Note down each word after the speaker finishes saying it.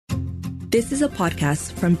This is a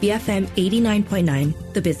podcast from BFM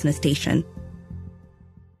 89.9, the business station.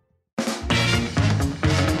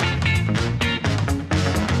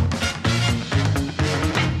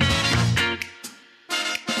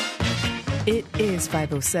 It is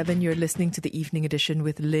 5:07. You're listening to the Evening Edition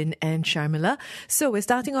with Lynn and Sharmila. So we're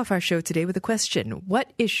starting off our show today with a question.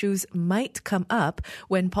 What issues might come up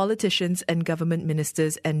when politicians and government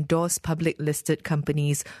ministers endorse public listed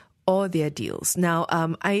companies or their deals? Now,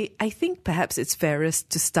 I think perhaps it's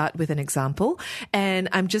fairest to start with an example. And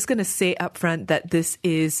I'm just going to say up front that this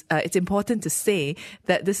is, it's important to say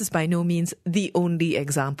that this is by no means the only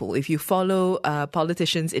example. If you follow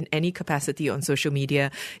politicians in any capacity on social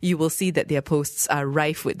media, you will see that their posts are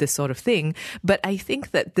rife with this sort of thing. But I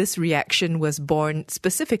think that this reaction was born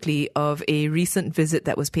specifically of a recent visit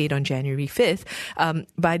that was paid on January 5th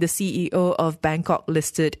by the CEO of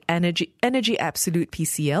Bangkok-listed Energy Absolute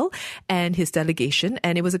PCL and his delegation,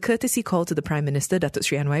 and it was a courtesy call to the Prime Minister, Datuk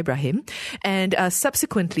Sri Anwar Ibrahim. And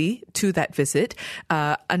subsequently to that visit,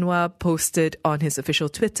 Anwar posted on his official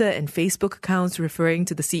Twitter and Facebook accounts referring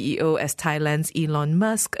to the CEO as Thailand's Elon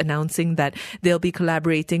Musk, announcing that they'll be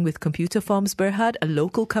collaborating with Computer Forms Berhad, a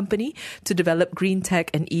local company, to develop green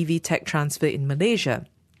tech and EV tech transfer in Malaysia.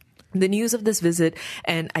 The news of this visit,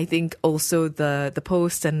 and I think also the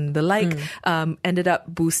post and the like, ended up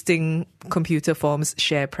boosting Computer Form's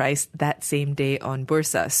share price that same day on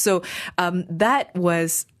Bursa. So that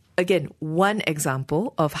was, again, one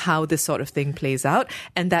example of how this sort of thing plays out,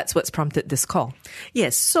 and that's what's prompted this call.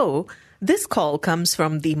 Yes, so this call comes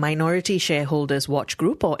from the Minority Shareholders Watch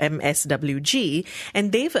Group, or MSWG,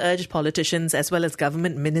 and they've urged politicians as well as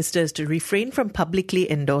government ministers to refrain from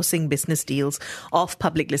publicly endorsing business deals of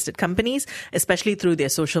public listed companies, especially through their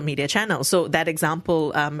social media channels. So that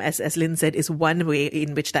example, as Lynn said, is one way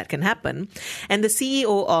in which that can happen. And the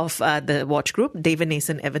CEO of the Watch Group, David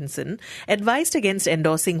Nason Evanson, advised against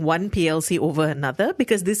endorsing one PLC over another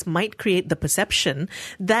because this might create the perception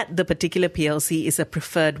that the particular PLC is a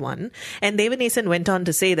preferred one. And David Nason went on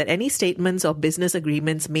to say that any statements or business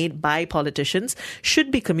agreements made by politicians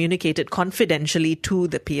should be communicated confidentially to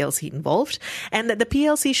the PLC involved, and that the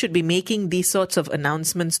PLC should be making these sorts of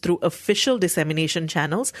announcements through official dissemination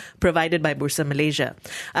channels provided by Bursa Malaysia.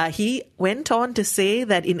 He went on to say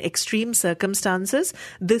that in extreme circumstances,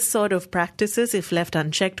 this sort of practices, if left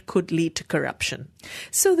unchecked, could lead to corruption.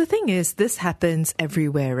 So the thing is, this happens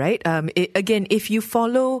everywhere, right? Again, if you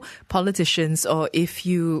follow politicians, or if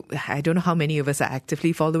you, I don't know how many of us are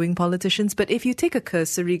actively following politicians, but if you take a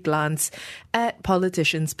cursory glance at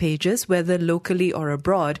politicians' pages, whether locally or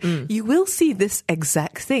abroad, you will see this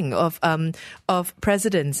exact thing of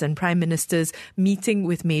presidents and prime ministers meeting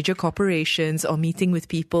with major corporations or meeting with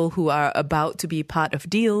people who are about to be part of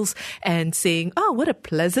deals and saying, oh, what a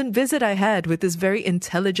pleasant visit I had with this very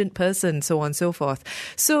intelligent person, so on and so forth.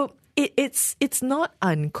 So it's not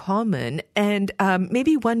uncommon, and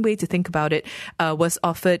maybe one way to think about it was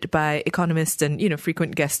offered by economist and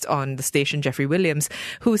frequent guest on the station, Jeffrey Williams,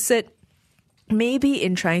 who said, maybe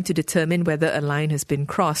in trying to determine whether a line has been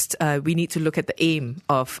crossed, we need to look at the aim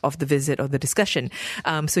of the visit or the discussion.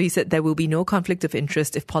 So he said there will be no conflict of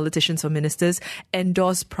interest if politicians or ministers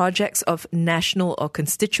endorse projects of national or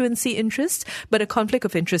constituency interest, but a conflict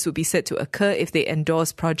of interest would be said to occur if they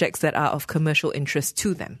endorse projects that are of commercial interest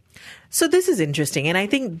to them. So this is interesting, and I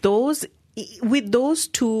think with those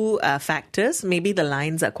two factors, maybe the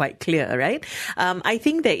lines are quite clear, right? I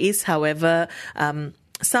think there is, however,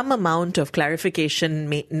 some amount of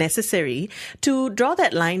clarification necessary to draw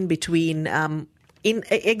that line between in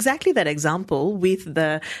exactly that example with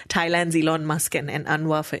the Thailand's Elon Musk and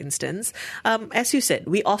Anwar, for instance. As you said,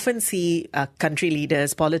 we often see country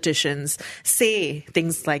leaders, politicians say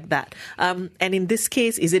things like that. And in this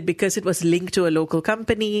case, is it because it was linked to a local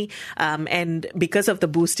company and because of the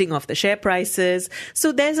boosting of the share prices?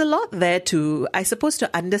 So there's a lot there to, I suppose,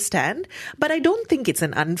 to understand. But I don't think it's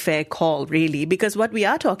an unfair call, really, because what we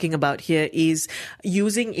are talking about here is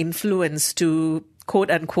using influence to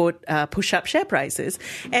quote unquote push up share prices.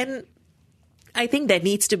 And I think there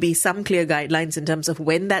needs to be some clear guidelines in terms of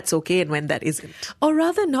when that's okay and when that isn't. Or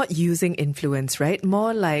rather not using influence, right?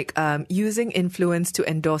 More like using influence to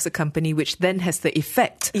endorse a company which then has the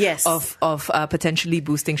effect of potentially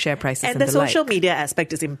boosting share prices and the social media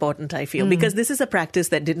aspect is important, I feel, because this is a practice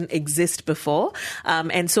that didn't exist before.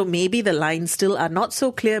 And so maybe the lines still are not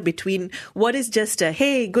so clear between what is just a,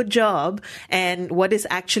 hey, good job, and what is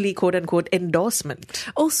actually quote unquote endorsement.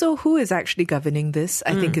 Also, who is actually governing this,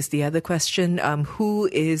 I think is the other question. who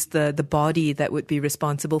is the body that would be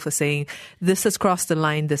responsible for saying this has crossed the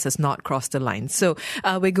line, this has not crossed the line. So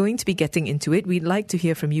we're going to be getting into it. We'd like to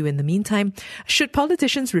hear from you in the meantime. Should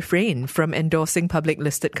politicians refrain from endorsing public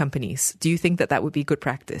listed companies? Do you think that would be good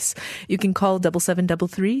practice? You can call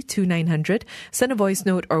 7733 2900, send a voice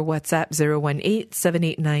note or WhatsApp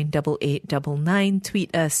 018-789-8899,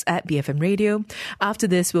 tweet us at BFM Radio. After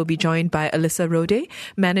this, we'll be joined by Alyssa Rode,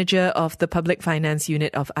 Manager of the Public Finance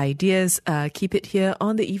Unit of Ideas. Keep it here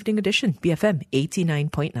on the Evening Edition, BFM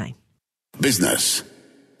 89.9. Business,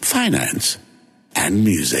 finance, and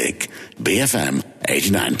music. BFM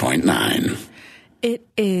 89.9. It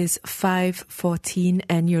is 5:14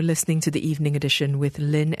 and you're listening to the Evening Edition with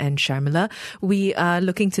Lynn and Sharmila. We are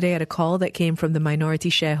looking today at a call that came from the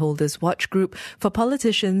Minority Shareholders Watch Group for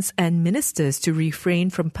politicians and ministers to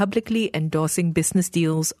refrain from publicly endorsing business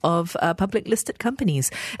deals of public listed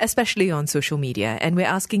companies, especially on social media. And we're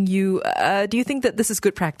asking you, do you think that this is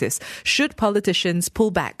good practice? Should politicians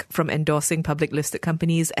pull back from endorsing public listed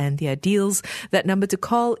companies and their deals? That number to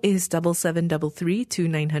call is 7733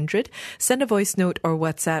 2900. Send a voice note or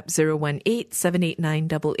WhatsApp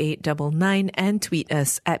 018-789-8899 and tweet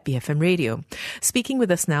us at BFM Radio. Speaking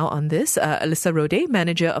with us now on this, Alyssa Rode,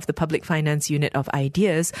 Manager of the Public Finance Unit of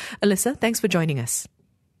Ideas. Alyssa, thanks for joining us.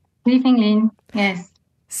 Good evening, Lynn. Yes.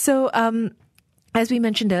 So, as we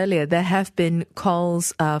mentioned earlier, there have been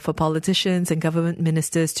calls for politicians and government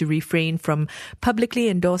ministers to refrain from publicly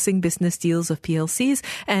endorsing business deals of PLCs,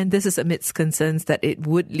 and this is amidst concerns that it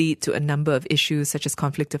would lead to a number of issues such as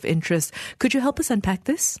conflict of interest. Could you help us unpack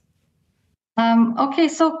this? Okay,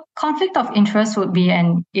 so conflict of interest would be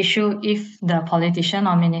an issue if the politician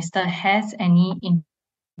or minister has any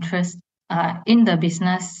interest in the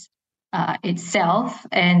business itself,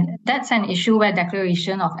 and that's an issue where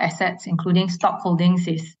declaration of assets, including stock holdings,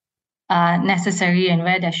 is necessary, and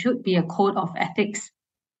where there should be a code of ethics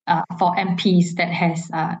for MPs that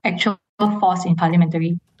has actual force in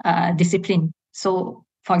parliamentary discipline. So,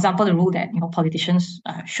 for example, the rule that politicians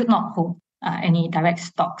should not hold any direct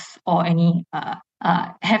stocks or any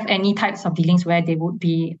have any types of dealings where they would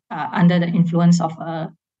be under the influence of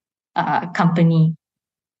a company.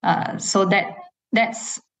 So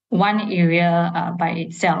that's one area by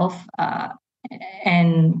itself,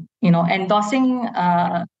 and endorsing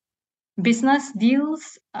business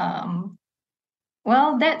deals.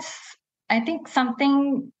 Well, that's, I think,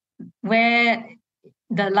 something where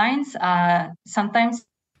the lines are sometimes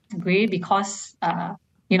grey because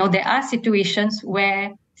there are situations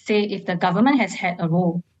where, say, if the government has had a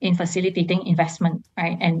role in facilitating investment,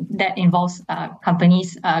 right, and that involves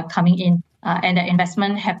companies coming in, and the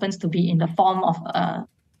investment happens to be in the form of a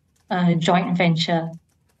joint venture,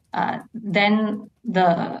 then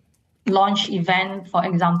the launch event, for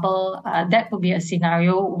example, that would be a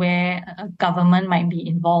scenario where a government might be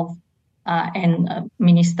involved and a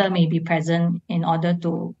minister may be present in order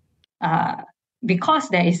to, because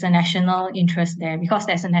there is a national interest there, because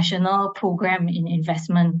there's a national program in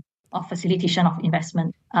investment or facilitation of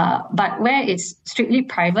investment. But where it's strictly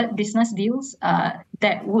private business deals,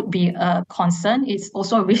 that would be a concern. It's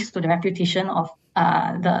also a risk to the reputation of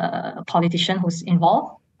the politician who's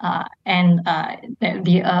involved, and there would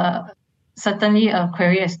be certainly a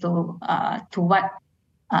query as to what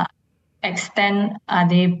extent are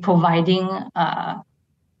they providing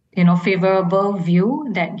favorable view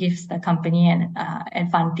that gives the company an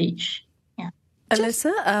advantage.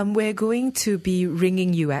 Alyssa, we're going to be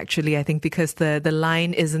ringing you actually, I think, because the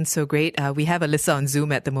line isn't so great. We have Alyssa on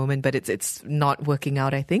Zoom at the moment, but it's not working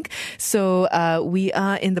out, I think. So we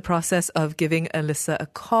are in the process of giving Alyssa a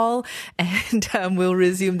call, and we'll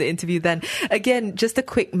resume the interview then. Again, just a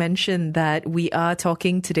quick mention that we are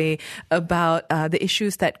talking today about the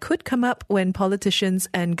issues that could come up when politicians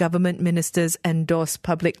and government ministers endorse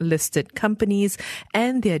public listed companies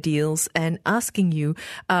and their deals, and asking you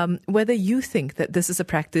whether you think that this is a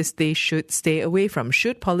practice they should stay away from.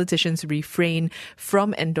 Should politicians refrain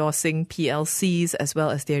from endorsing PLCs as well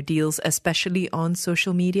as their deals, especially on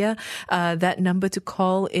social media? That number to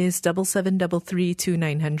call is 7733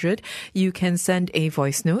 2900. You can send a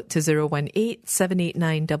voice note to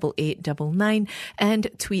 018-789-8899 and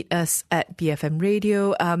tweet us at BFM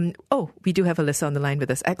Radio. We do have Alyssa on the line with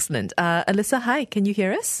us. Excellent. Alyssa, hi. Can you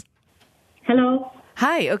hear us? Hello.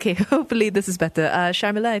 Hi. Okay. Hopefully this is better.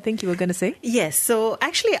 Sharmila, I think you were going to say? Yes. So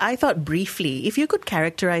actually, I thought briefly, if you could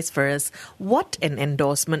characterize for us what an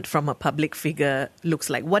endorsement from a public figure looks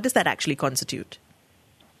like. What does that actually constitute?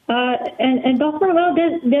 An endorsement, well,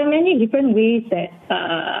 there are many different ways that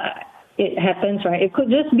it happens, right? It could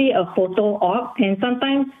just be a photo op, and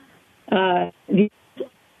sometimes these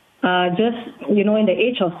in the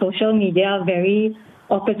age of social media, very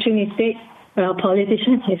opportunistic. A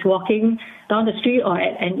politician is walking down the street or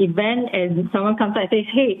at an event, and someone comes up and says,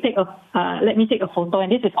 "Hey, let me take a photo,"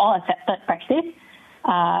 and this is all accepted practice,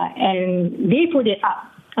 and they put it up.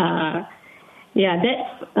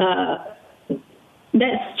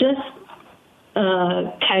 That's just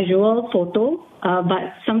a casual photo,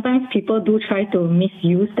 but sometimes people do try to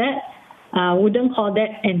misuse that. Wouldn't call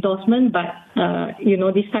that endorsement, but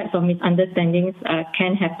these types of misunderstandings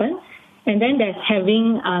can happen. And then there's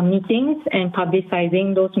having meetings and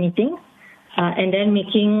publicizing those meetings, and then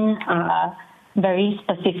making very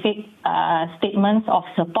specific statements of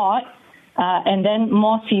support. And then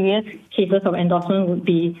more serious cases of endorsement would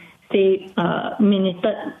be, say,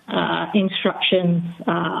 minuted instructions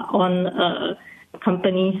on a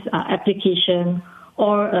company's application,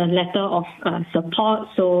 or a letter of support.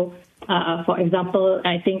 So, for example,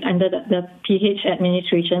 I think under the PH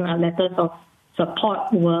administration, letters of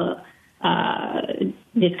support were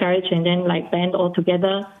discouraged and then banned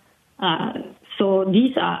altogether. So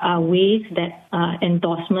these are ways that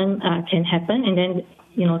endorsement can happen. And then,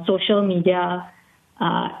 social media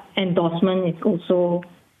endorsement is also,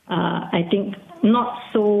 I think, not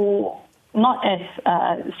as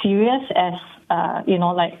serious as,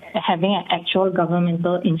 having an actual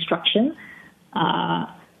governmental instruction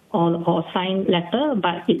or signed letter,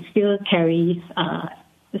 but it still carries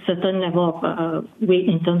a certain level of weight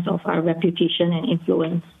in terms of our reputation and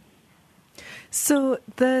influence. So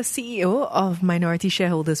the CEO of Minority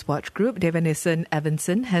Shareholders Watch Group, Devanisan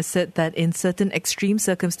Evanson, has said that in certain extreme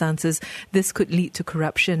circumstances, this could lead to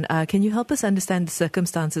corruption. Can you help us understand the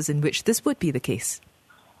circumstances in which this would be the case?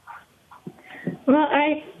 Well,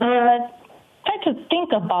 I try to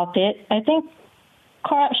think about it. I think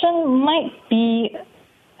corruption might be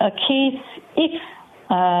a case if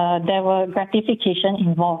there were gratification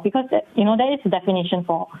involved, because there is a definition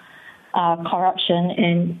for corruption,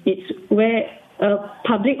 and it's where a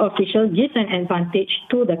public official gives an advantage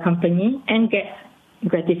to the company and gets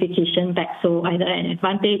gratification back. So either an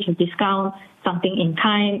advantage, a discount, something in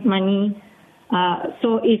kind, money.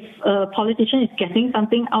 So if a politician is getting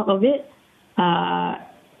something out of it,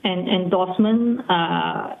 an endorsement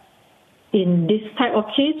in this type of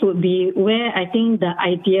case would be where I think the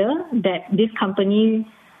idea that this company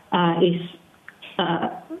is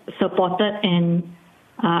supported and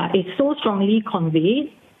is so strongly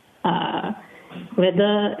conveyed,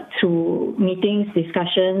 whether through meetings,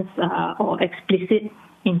 discussions, or explicit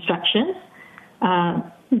instructions,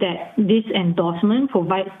 that this endorsement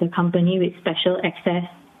provides the company with special access,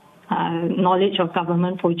 knowledge of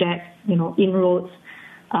government projects, inroads,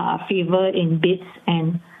 favor in bids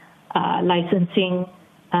and licensing,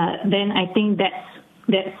 then I think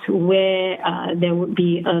that's where there would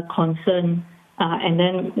be a concern. And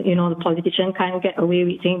then, the politician can't get away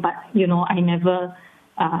with saying, but, I never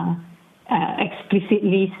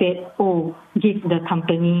explicitly said, oh, give the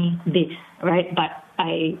company this, right? But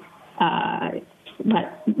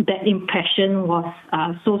but that impression was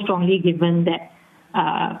so strongly given that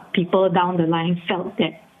people down the line felt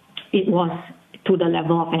that it was to the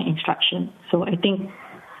level of an instruction. So I think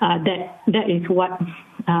that is what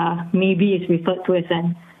maybe is referred to as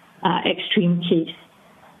an extreme case.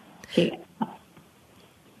 Okay.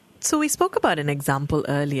 So we spoke about an example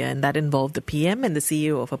earlier, and that involved the PM and the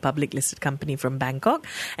CEO of a public listed company from Bangkok,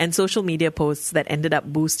 and social media posts that ended up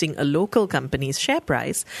boosting a local company's share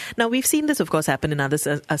price. Now, we've seen this, of course, happen in other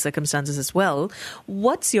circumstances as well.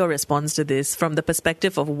 What's your response to this from the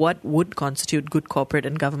perspective of what would constitute good corporate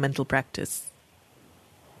and governmental practice?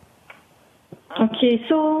 Okay,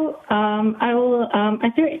 so I will.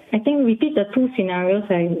 I think repeat the two scenarios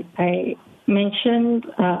I mentioned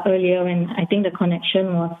earlier, and I think the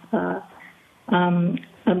connection was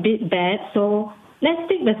a bit bad. So let's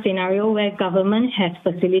take the scenario where government has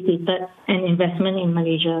facilitated an investment in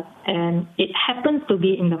Malaysia, and it happens to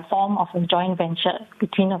be in the form of a joint venture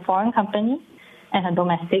between a foreign company and a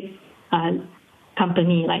domestic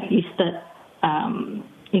company, like listed.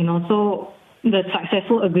 So the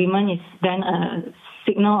successful agreement is then a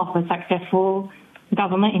signal of a successful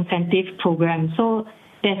government incentive program. So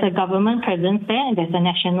there's a government presence there, and there's a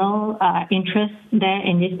national interest there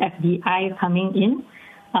in this FDI coming in.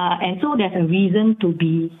 And so there's a reason to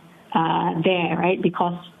be there, right?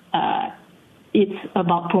 Because it's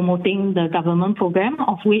about promoting the government program,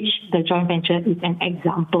 of which the joint venture is an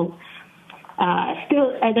example.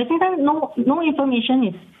 Still, at the same time, no information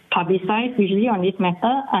is publicized usually on this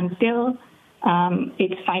matter until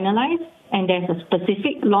it's finalized, and there's a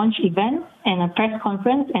specific launch event and a press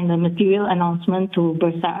conference and a material announcement to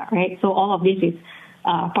Bursa, right? So all of this is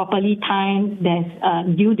properly timed.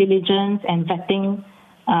 There's due diligence and vetting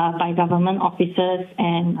by government officers,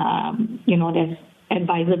 and there's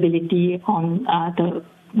advisability on the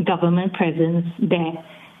government presence there.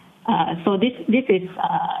 So this is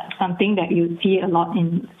something that you see a lot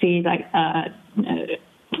in, say, like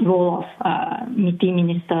role of MITI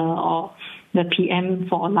minister or the PM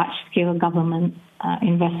for large-scale government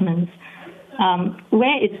investments.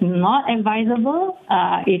 Where it's not advisable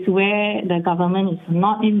is where the government is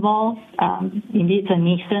not involved. Indeed, it's a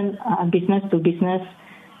nascent business-to-business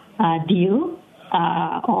deal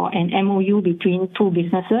or an MOU between two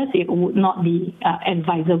businesses. It would not be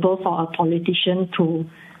advisable for a politician to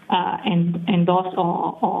endorse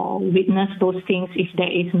or witness those things if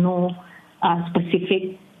there is no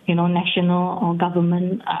specific, national or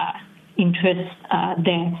government interest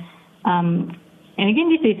there. And again,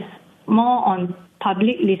 this is more on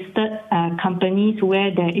public listed companies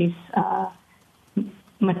where there is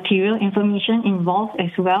material information involved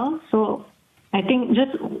as well. So I think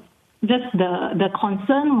just the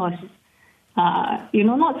concern was,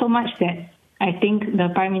 not so much that I think the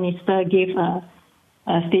Prime Minister gave a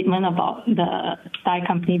statement about the Thai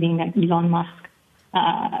company being like Elon Musk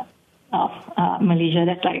of Malaysia.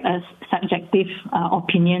 That's like a subjective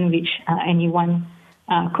opinion which anyone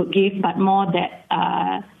could give, but more that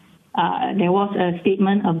there was a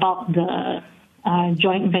statement about the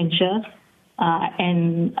joint venture,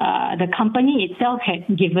 and the company itself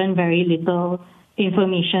had given very little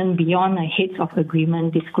information beyond a heads of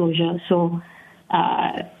agreement disclosure. So,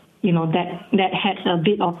 that had a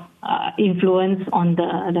bit of influence on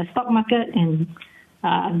the stock market, and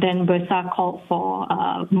then Bursa called for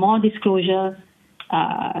more disclosure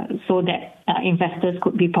so that investors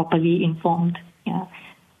could be properly informed. Yeah.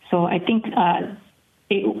 So I think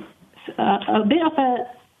it's a bit of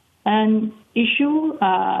an issue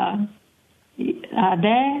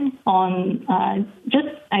there on just,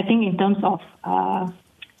 I think, in terms of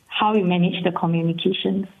how we manage the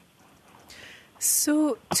communications.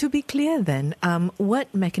 So, to be clear then,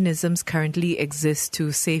 what mechanisms currently exist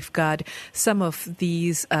to safeguard some of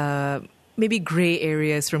these maybe grey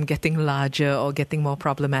areas from getting larger or getting more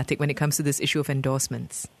problematic when it comes to this issue of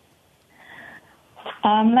endorsements?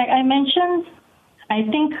 Like I mentioned, I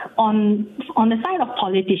think on the side of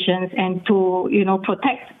politicians, and to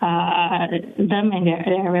protect them and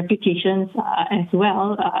their reputations as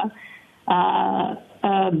well,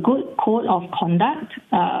 a good code of conduct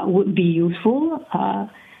would be useful.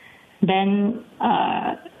 Then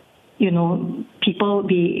people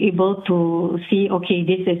be able to see, okay,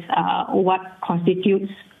 this is what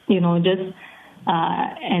constitutes just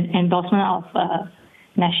an endorsement of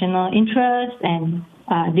national interest, and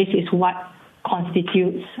this is what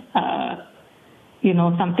constitutes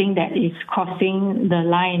something that is crossing the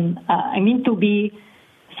line. I mean, to be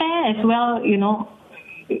fair as well,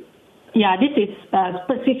 this is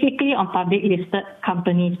specifically on public listed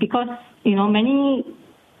companies, because many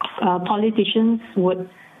politicians would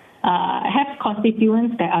have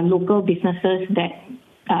constituents that are local businesses that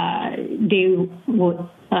they would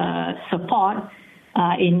support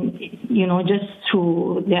in just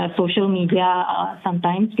through their social media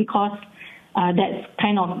sometimes, because that's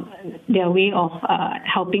kind of their way of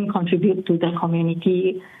helping contribute to the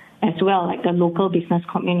community as well, like the local business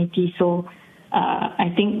community. So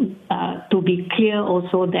I think to be clear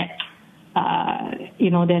also that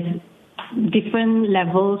there's different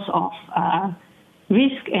levels of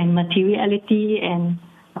risk and materiality and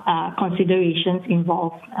considerations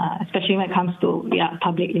involved, especially when it comes to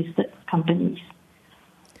public listed companies.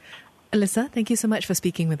 Alyssa, thank you so much for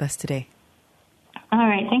speaking with us today. All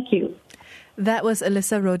right, thank you. That was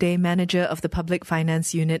Alyssa Rode, manager of the Public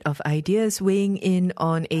Finance Unit of Ideas, weighing in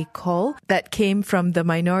on a call that came from the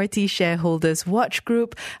Minority Shareholders Watch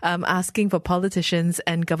Group, asking for politicians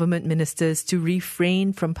and government ministers to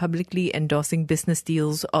refrain from publicly endorsing business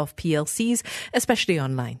deals of PLCs, especially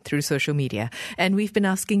online through social media. And we've been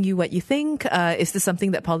asking you what you think. Is this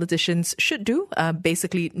something that politicians should do?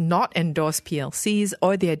 Basically not endorse PLCs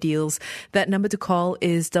or their deals. That number to call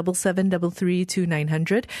is 7733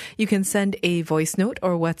 2900. You can send a voice note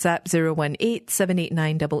or WhatsApp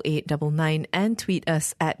 018-789-8899 and tweet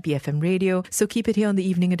us at BFM Radio. So keep it here on the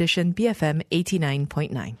Evening Edition, BFM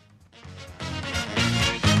 89.9.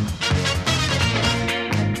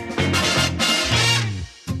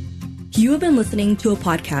 You have been listening to a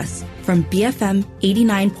podcast from BFM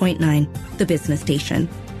 89.9, the business station.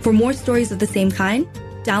 For more stories of the same kind,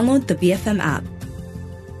 download the BFM app.